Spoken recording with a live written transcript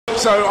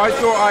So I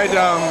thought I'd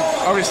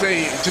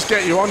obviously just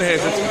get you on here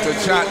to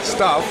chat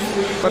stuff,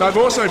 but I've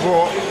also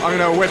brought, I'm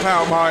going to whip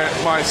out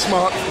my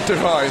smart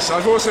device.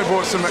 I've also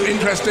brought some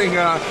interesting,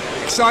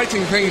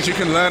 exciting things you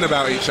can learn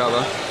about each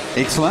other.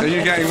 Excellent. Are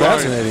you getting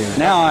fascinating?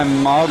 Now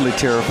I'm mildly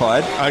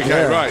terrified.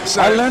 Okay, right. So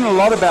I learn a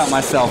lot about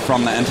myself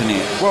from the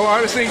internet. Well,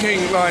 I was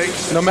thinking, like...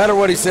 No matter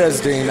what he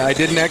says, Dean, I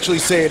didn't actually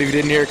say it if you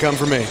didn't hear it come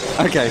from me.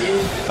 Okay.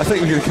 I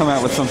think we're going to come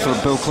out with some sort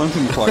of Bill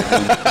Clinton quote.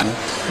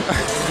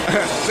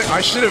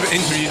 I should have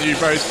interviewed you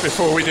both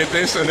before we did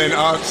this and then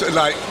asked,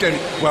 like,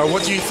 well,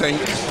 what do you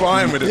think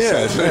Brian would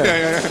have said?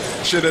 Yeah.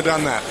 Should have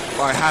done that.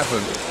 But I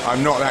haven't.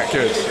 I'm not that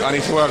good. I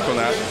need to work on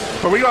that.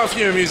 But we got a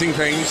few amusing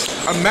things.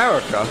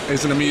 America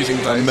is an amusing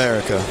place.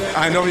 America.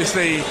 And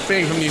obviously,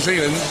 being from New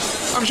Zealand,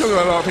 I'm sure there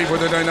are a lot of people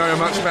that don't know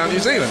much about New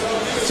Zealand.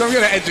 So I'm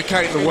going to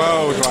educate the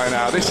world right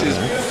now. This is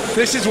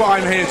what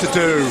I'm here to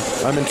do.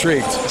 I'm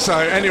intrigued. So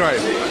anyway,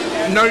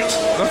 note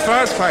the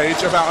first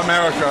page about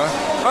America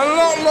a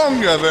lot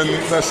longer than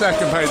the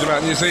second page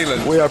about New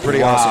Zealand. We are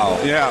pretty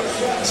awesome. Yeah.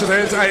 So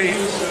there's I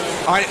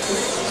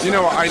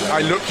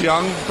look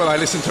young, but I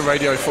listen to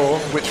Radio 4,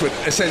 which would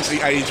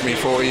essentially age me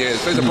 4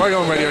 years. There's a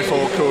program on Radio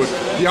 4 called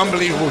The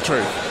Unbelievable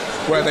Truth,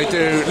 where they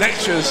do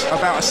lectures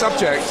about a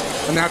subject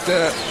and they have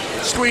to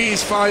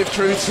squeeze 5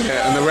 truths in it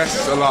and the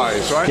rest are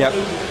lies, right? Yep.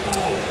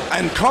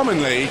 And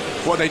commonly,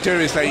 what they do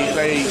is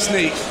they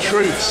sneak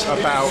truths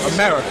about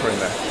America in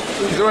there.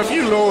 Because there are a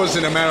few laws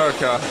in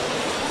America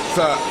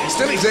that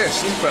still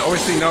exist, but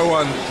obviously no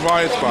one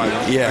rides by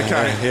them. Yeah,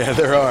 okay. Yeah,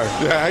 there are.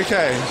 Yeah,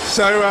 okay.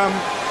 So,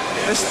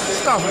 let's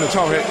start from the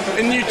top here.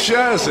 In New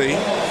Jersey,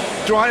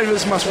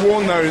 drivers must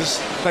warn those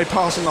they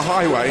pass on the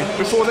highway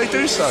before they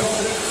do so.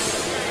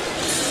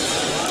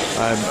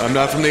 I'm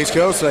not from the East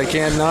Coast, so I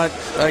cannot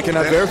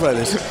verify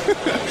this.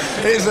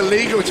 It is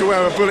illegal to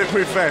wear a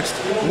bulletproof vest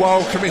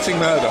while committing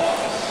murder.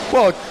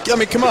 Well, I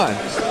mean, come on.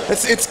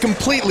 It's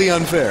completely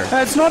unfair.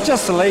 It's not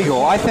just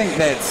illegal. I think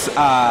that's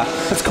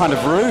kind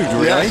of rude,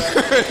 really.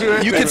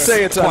 Yeah. You could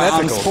say it's quite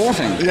unethical.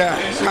 unsporting. Yeah,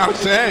 how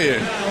dare you?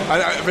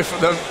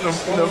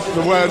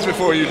 The words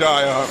before you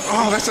die are,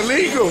 oh, that's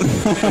illegal.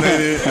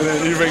 and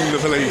then you ring the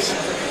police.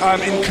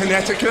 In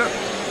Connecticut,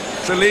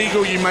 it's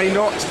illegal. You may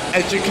not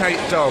educate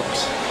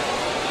dogs.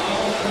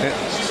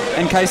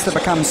 In case they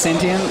become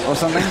sentient or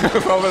something?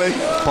 Probably.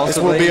 Possibly. This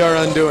will be our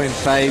undoing.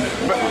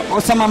 Or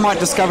someone might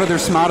discover they're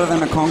smarter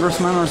than a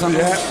congressman or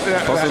something.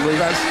 Yeah, possibly.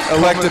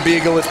 Elect a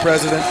beagle as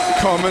president.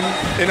 Common.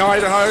 In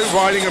Idaho,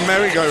 riding a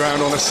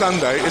merry-go-round on a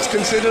Sunday, it's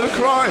considered a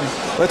crime.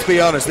 Let's be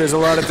honest, there's a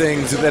lot of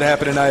things that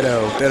happen in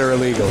Idaho that are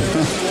illegal.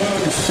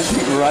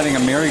 Riding a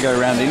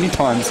merry-go-round any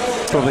time's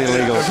probably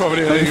illegal.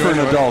 Probably illegal. Maybe for an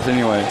adult,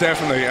 anyway.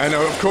 Definitely. And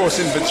of course,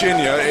 in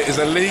Virginia, it is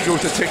illegal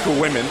to tickle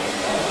women.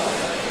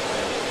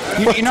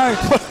 You know,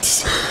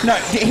 no.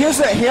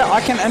 Here I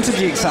can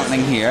interject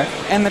something here.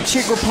 In the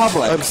Czech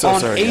Republic,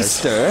 on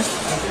Easter,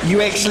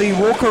 you actually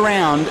walk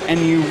around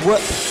and you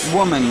whip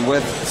women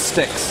with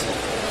sticks.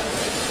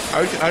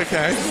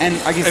 Okay.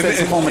 And I guess that's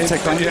a form of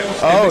tickling.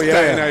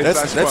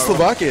 That's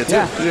Slovakia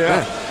too.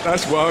 Yeah.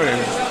 That's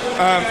worrying.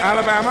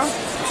 Alabama,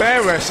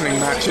 bear wrestling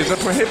matches are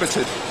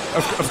prohibited.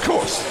 Of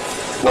course.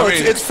 Well,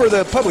 it's for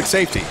the public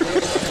safety.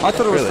 I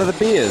thought it was for the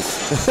beers.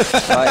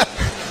 Right.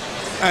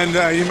 And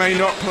you may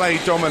not play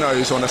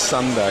dominoes on a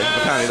Sunday.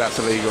 Apparently that's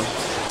illegal.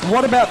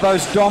 What about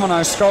those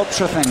domino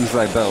sculpture things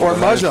they built? Or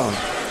mahjong.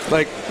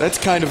 Like, that's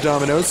kind of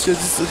dominoes.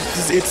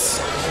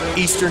 It's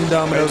Eastern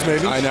dominoes,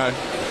 maybe. I know.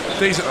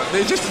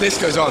 This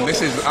goes on.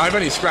 I've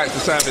only scratched the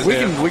surface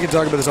here. We can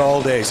talk about this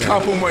all day. Sam.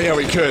 Couple more, yeah,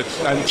 we could.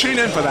 And tune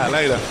in for that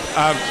later.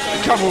 A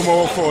couple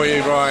more for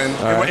you, Brian.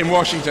 Right. In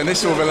Washington,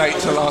 this will relate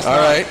to last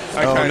night.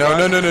 All right. Okay,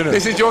 No.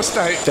 This is your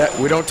state. That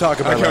we don't talk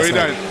about. Okay, we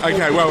don't.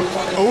 Okay, well,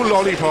 all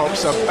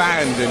lollipops are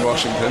banned in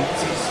Washington.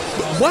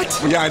 What?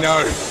 Yeah, I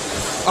know.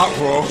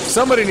 Uproar.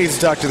 Somebody needs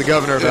to talk to the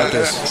governor about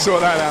this.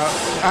 Sort that out.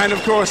 And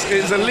of course,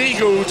 it's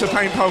illegal to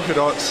paint polka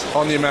dots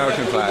on the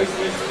American flag.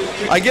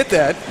 I get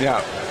that.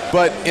 Yeah.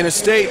 But in a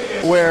state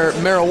where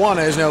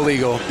marijuana is now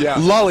legal,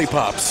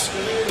 lollipops,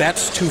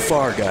 that's too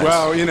far, guys.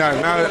 Well, you know,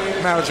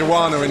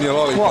 marijuana in your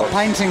lollipop. What,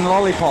 painting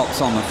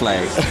lollipops on the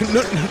flag?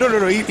 No.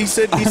 He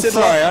said.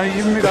 Sorry,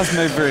 you must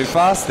move very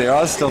fast there.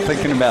 I was still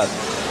thinking about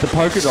the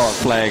polka dot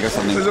flag or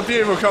something. There's a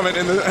beautiful comment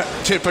in the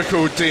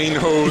typical Dean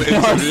Hall interview.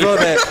 I saw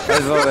that.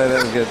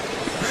 That was good.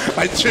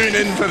 I tune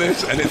in for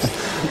this, and it's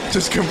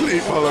just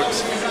complete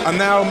bollocks. I'm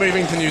now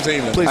moving to New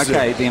Zealand. Please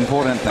okay, the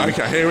important thing.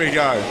 Okay, here we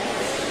go.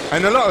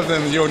 And a lot of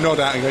them you'll nod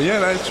at and go, yeah,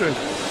 that's true.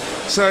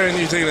 So in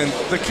New Zealand,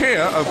 the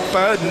Kia, a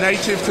bird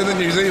native to the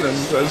New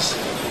Zealanders,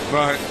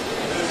 right,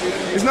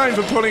 is known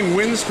for pulling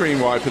windscreen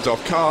wipers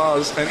off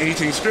cars and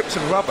eating strips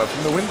of rubber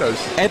from the windows.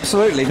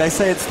 Absolutely. They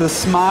say it's the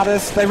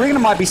smartest. They reckon it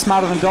might be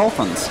smarter than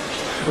dolphins.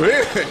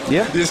 Really?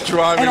 Yeah. Just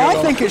driving and along.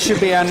 I think it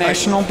should be our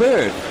national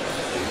bird.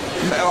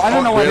 I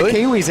don't know why the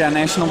kiwi's our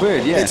national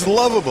bird. Yeah. It's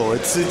lovable.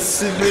 It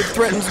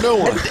threatens no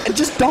one. It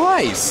just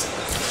dies.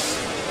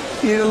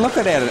 You look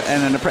at it,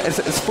 and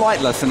it's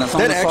flightless, and it's on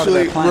the side of that plane. That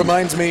actually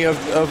reminds me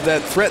of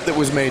that threat that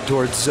was made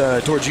towards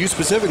you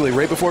specifically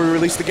right before we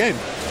released the game.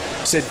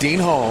 It said Dean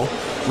Hall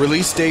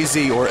release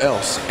DayZ or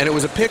else. And it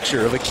was a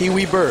picture of a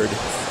kiwi bird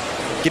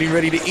getting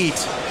ready to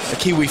eat a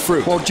kiwi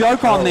fruit. Well,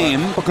 joke on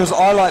them, because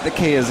I like the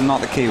Kias and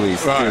not the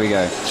Kiwis. Right. Here we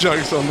go.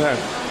 Jokes on them.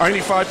 Only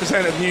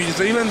 5% of New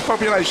Zealand's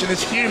population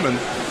is human.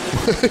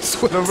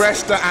 The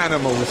rest are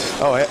animals.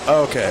 Oh,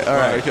 okay. All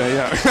right. Okay,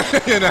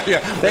 yeah.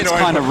 Yeah. That's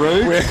kind of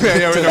rude.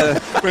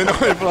 We're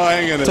not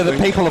implying anything. To the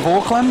people of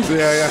Auckland?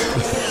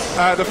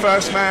 Yeah. The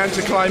first man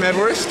to climb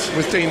Everest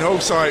was Dean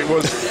Hall, sorry,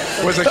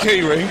 was a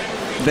Kiwi.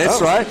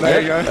 That's right.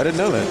 There you go. I didn't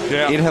know that.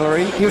 Yeah. Ed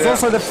Hillary. He was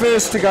also the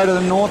first to go to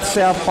the North,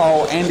 South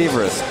Pole and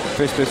Everest.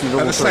 First person to do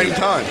all At the three. same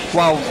time.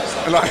 Well,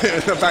 like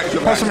back to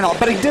back. possibly not.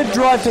 But he did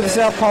drive to the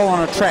South Pole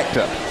on a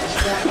tractor.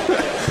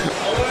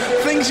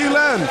 Things you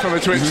learn from a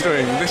Twitch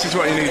stream. This is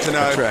what you need to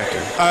know.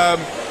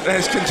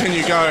 Let's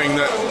continue going.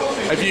 That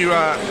if you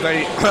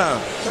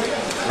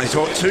they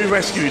taught 2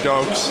 rescue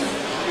dogs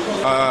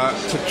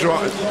to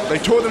drive. They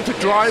taught them to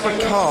drive a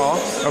car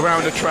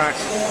around a track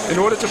in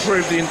order to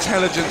prove the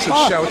intelligence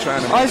of shelter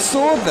animals. I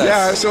saw this.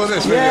 Yeah, I saw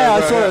this video. Yeah,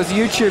 I saw it. It was a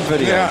YouTube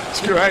video. Yeah,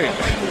 it's great.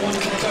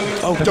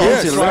 Oh,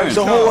 Yes, yes,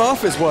 the whole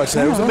office watched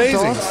that. It was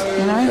amazing. Dogs,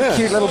 you know,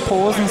 cute little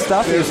paws and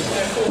stuff. He was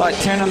like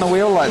turning the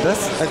wheel like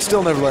this. I'd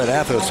still never let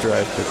Athos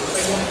drive. But...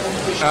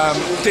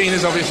 Dean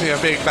is obviously a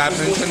big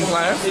badminton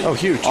player. Oh,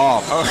 huge.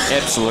 Oh,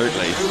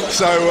 absolutely.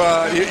 So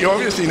you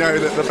obviously know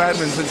that the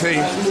badminton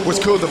team was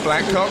called the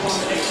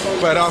Blackhawks,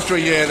 but after a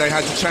year they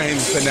had to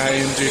change the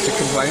name due to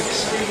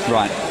complaints.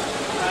 Right.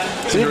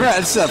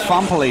 It's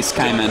Fun Police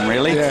came in,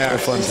 really. Yeah,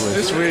 Fun Police.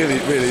 It's really,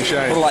 really a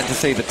shame. Would like to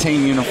see the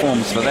team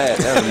uniforms for that.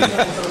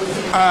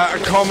 A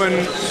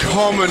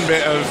common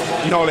bit of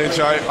knowledge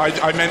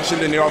I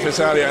mentioned in the office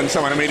earlier, and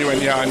someone immediately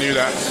went, yeah, I knew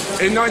that.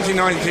 In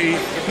 1990,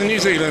 the New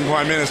Zealand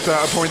Prime Minister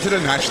appointed a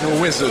national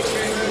wizard.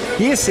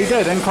 Yes, he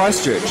did, in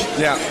Christchurch.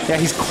 Yeah. Yeah,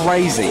 he's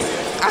crazy.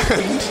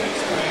 And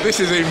this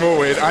is even more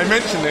weird. I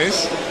mentioned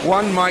this.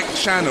 One Mike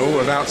Channel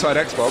of Outside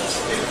Xbox,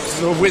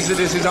 the wizard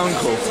is his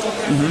uncle.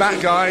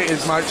 That guy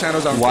is Mike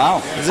Channel's uncle.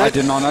 Wow, I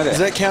did not know that. Does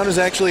that count as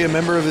actually a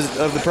member of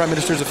the Prime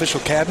Minister's official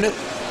cabinet?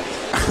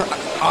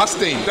 Ask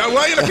Dean. Why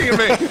are you looking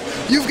at me?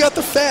 You've got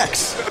the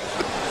facts.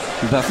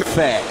 The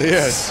facts.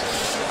 Yes.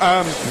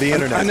 The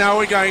internet. And now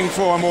we're going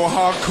for a more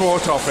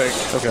hardcore topic.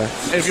 Okay.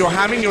 If you're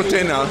having your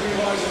dinner,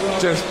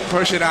 just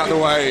push it out the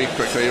way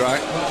quickly,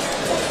 right?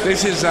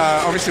 This is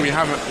obviously we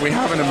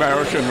have an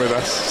American with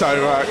us,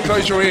 so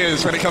close your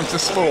ears when it comes to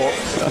sport.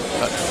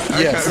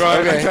 Yes.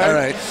 Okay. All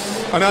right.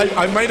 And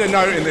I made a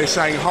note in this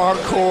saying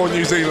hardcore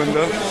New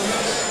Zealander.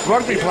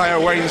 Rugby player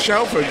Wayne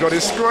Shelford got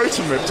his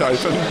scrotum ripped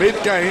open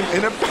mid-game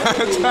in a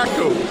bad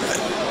tackle.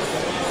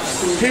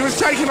 He was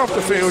taken off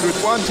the field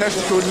with one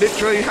testicle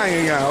literally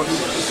hanging out,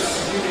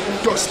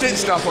 got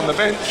stitched up on the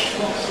bench,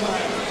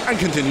 and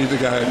continued the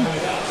game.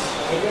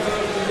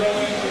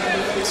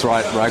 That's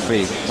right,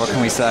 rugby. What can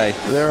we say?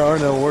 There are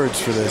no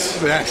words for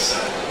this. Yes.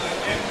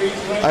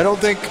 I don't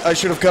think I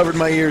should have covered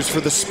my ears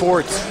for the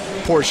sport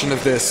portion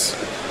of this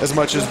as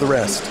much as the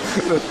rest.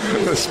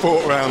 the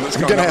sport round that's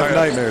I'm going going to on have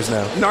nightmares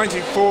now.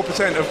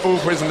 94% of all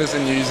prisoners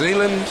in New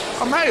Zealand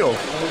are male.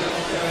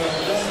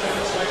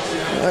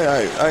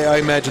 I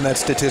imagine that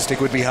statistic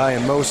would be high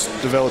in most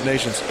developed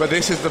nations. But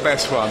this is the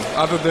best one,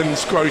 other than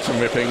scrotum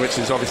ripping, which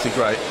is obviously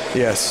great.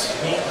 Yes.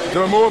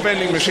 There are more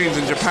vending machines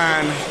in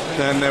Japan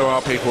than there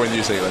are people in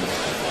New Zealand.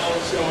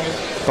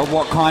 But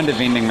what kind of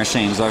vending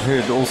machines? I've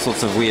heard all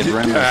sorts of weird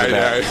rumours about.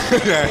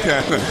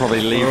 Yeah. We'll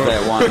probably leave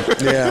that one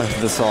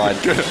to the side.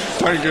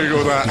 Don't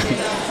Google that.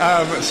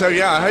 So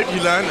yeah, I hope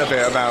you learned a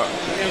bit about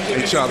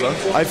each other.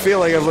 I feel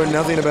like I've learned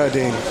nothing about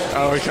Dean.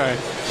 Oh, okay.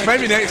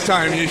 Maybe next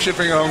time you should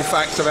bring along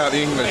facts about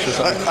the English or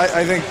something.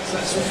 I think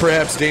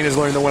perhaps Dean has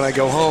learned that when I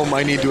go home,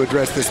 I need to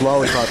address this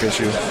lollipop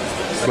issue.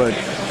 But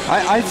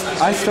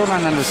I still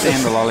don't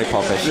understand the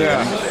lollipop issue.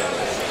 Yeah.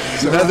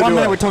 So one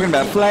minute we're talking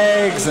about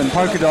flags and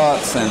polka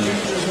dots and...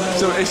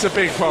 So it's a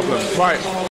big problem. Right.